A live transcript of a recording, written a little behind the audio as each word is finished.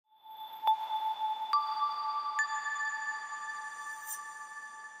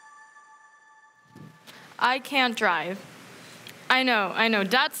I can't drive. I know,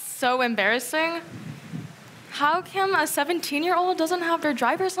 that's so embarrassing. How come a 17-year-old doesn't have their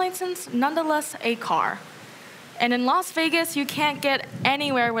driver's license, nonetheless a car? And in Las Vegas, you can't get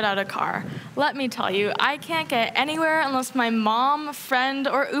anywhere without a car. Let me tell you, I can't get anywhere unless my mom, friend,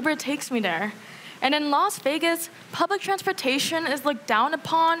 or Uber takes me there. And in Las Vegas, public transportation is looked down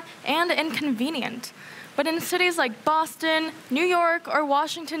upon and inconvenient. But in cities like Boston, New York, or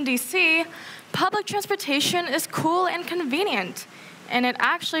Washington, D.C., public transportation is cool and convenient, and it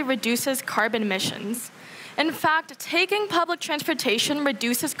actually reduces carbon emissions. In fact, taking public transportation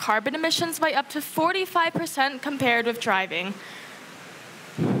reduces carbon emissions by up to 45% compared with driving.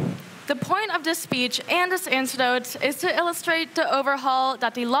 The point of this speech and this antidote is to illustrate the overhaul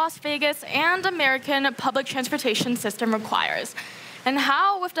that the Las Vegas and American public transportation system requires, and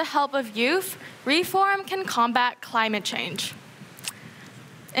how, with the help of youth, reform can combat climate change.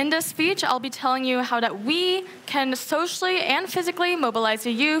 In this speech, I'll be telling you how that we can socially and physically mobilize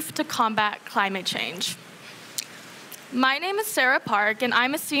the youth to combat climate change. My name is Sarah Park, and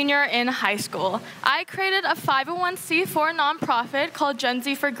I'm a senior in high school. I created a 501c4 nonprofit called Gen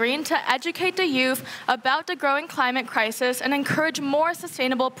Z for Green to educate the youth about the growing climate crisis and encourage more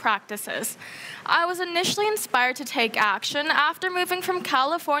sustainable practices. I was initially inspired to take action after moving from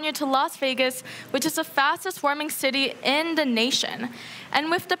California to Las Vegas, which is the fastest warming city in the nation. And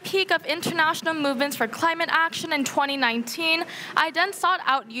with the peak of international movements for climate action in 2019, I then sought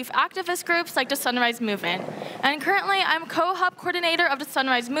out youth activist groups like the Sunrise Movement. And currently, I'm co-hub coordinator of the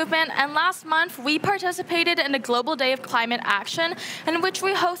Sunrise Movement, and last month, we participated in the Global Day of Climate Action, in which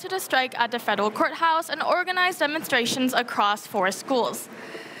we hosted a strike at the federal courthouse and organized demonstrations across 4 schools.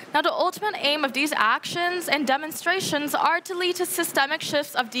 Now, the ultimate aim of these actions and demonstrations are to lead to systemic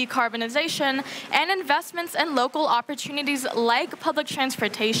shifts of decarbonization and investments in local opportunities like public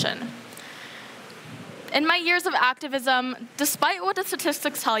transportation. In my years of activism, despite what the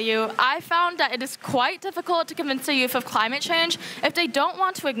statistics tell you, I found that it is quite difficult to convince the youth of climate change if they don't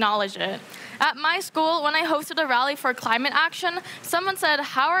want to acknowledge it. At my school, when I hosted a rally for climate action, someone said,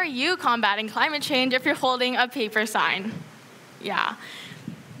 "How are you combating climate change if you're holding a paper sign?" Yeah.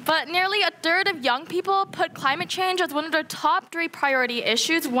 But nearly a third of young people put climate change as one of their top 3 priority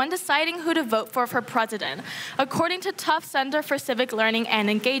issues when deciding who to vote for president, according to Tufts Center for Civic Learning and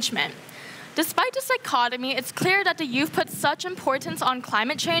Engagement. Despite this dichotomy, it's clear that the youth put such importance on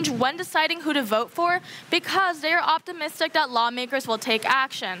climate change when deciding who to vote for because they are optimistic that lawmakers will take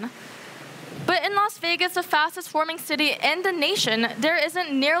action. But in Las Vegas, the fastest warming city in the nation, there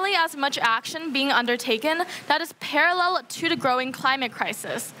isn't nearly as much action being undertaken that is parallel to the growing climate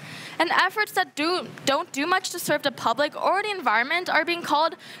crisis. And efforts that don't do much to serve the public or the environment are being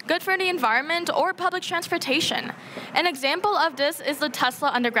called good for the environment or public transportation. An example of this is the Tesla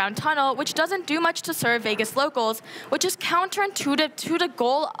Underground Tunnel, which doesn't do much to serve Vegas locals, which is counterintuitive to the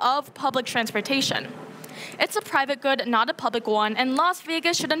goal of public transportation. It's a private good, not a public one, and Las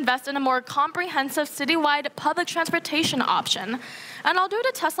Vegas should invest in a more comprehensive citywide public transportation option. And although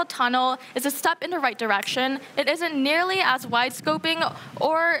the Tesla tunnel is a step in the right direction, it isn't nearly as wide-scoping,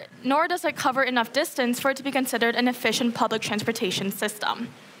 nor does it cover enough distance for it to be considered an efficient public transportation system.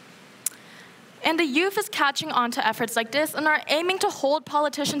 And the youth is catching on to efforts like this and are aiming to hold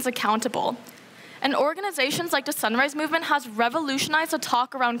politicians accountable. And organizations like the Sunrise Movement has revolutionized the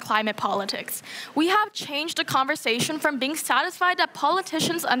talk around climate politics. We have changed the conversation from being satisfied that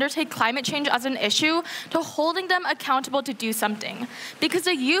politicians undertake climate change as an issue to holding them accountable to do something. Because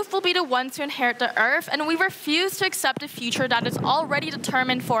the youth will be the ones who inherit the earth, and we refuse to accept a future that is already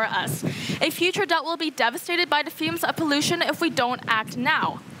determined for us. A future that will be devastated by the fumes of pollution if we don't act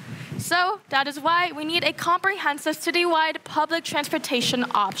now. So that is why we need a comprehensive citywide public transportation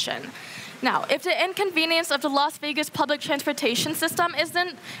option. Now, if the inconvenience of the Las Vegas public transportation system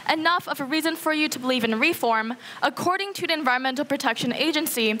isn't enough of a reason for you to believe in reform, according to the Environmental Protection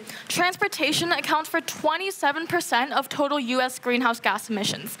Agency, transportation accounts for 27% of total U.S. greenhouse gas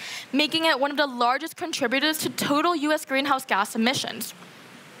emissions, making it one of the largest contributors to total U.S. greenhouse gas emissions.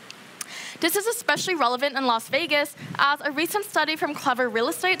 This is especially relevant in Las Vegas, as a recent study from Clever Real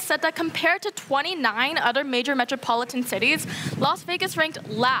Estate said that compared to 29 other major metropolitan cities, Las Vegas ranked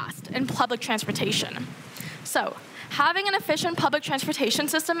last in public transportation. So, having an efficient public transportation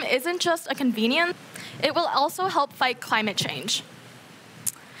system isn't just a convenience, it will also help fight climate change.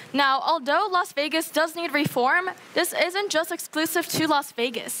 Now, although Las Vegas does need reform, this isn't just exclusive to Las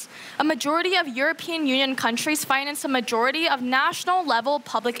Vegas. A majority of European Union countries finance a majority of national-level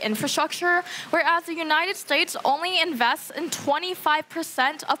public infrastructure, whereas the United States only invests in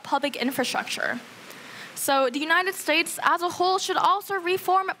 25% of public infrastructure. So the United States as a whole should also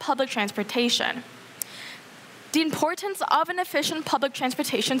reform public transportation. The importance of an efficient public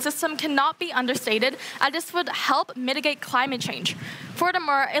transportation system cannot be understated, as this would help mitigate climate change.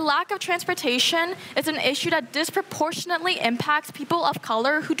 Furthermore, a lack of transportation is an issue that disproportionately impacts people of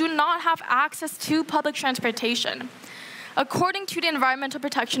color who do not have access to public transportation. According to the Environmental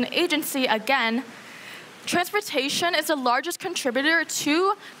Protection Agency, again, transportation is the largest contributor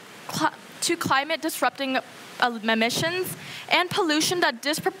to climate-disrupting emissions and pollution that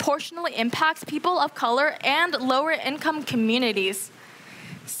disproportionately impacts people of color and lower-income communities.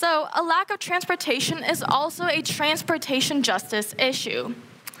 So, a lack of transportation is also a transportation justice issue.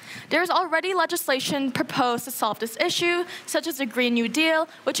 There is already legislation proposed to solve this issue, such as the Green New Deal,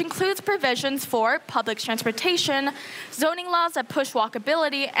 which includes provisions for public transportation, zoning laws that push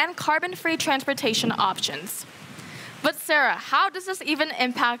walkability, and carbon-free transportation options. But Sarah, how does this even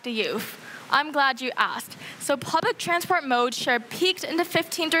impact the youth? I'm glad you asked. So public transport modes share peaked in the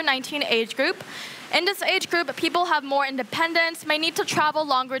 15 to 19 age group. In this age group, people have more independence, may need to travel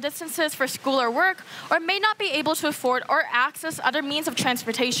longer distances for school or work, or may not be able to afford or access other means of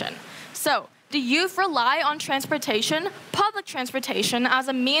transportation. So the youth rely on transportation, public transportation, as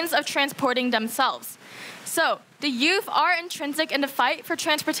a means of transporting themselves. So the youth are intrinsic in the fight for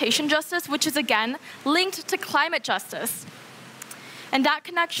transportation justice, which is again linked to climate justice. And that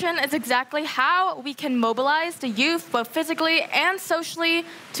connection is exactly how we can mobilize the youth, both physically and socially,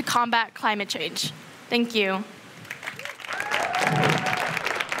 to combat climate change. Thank you.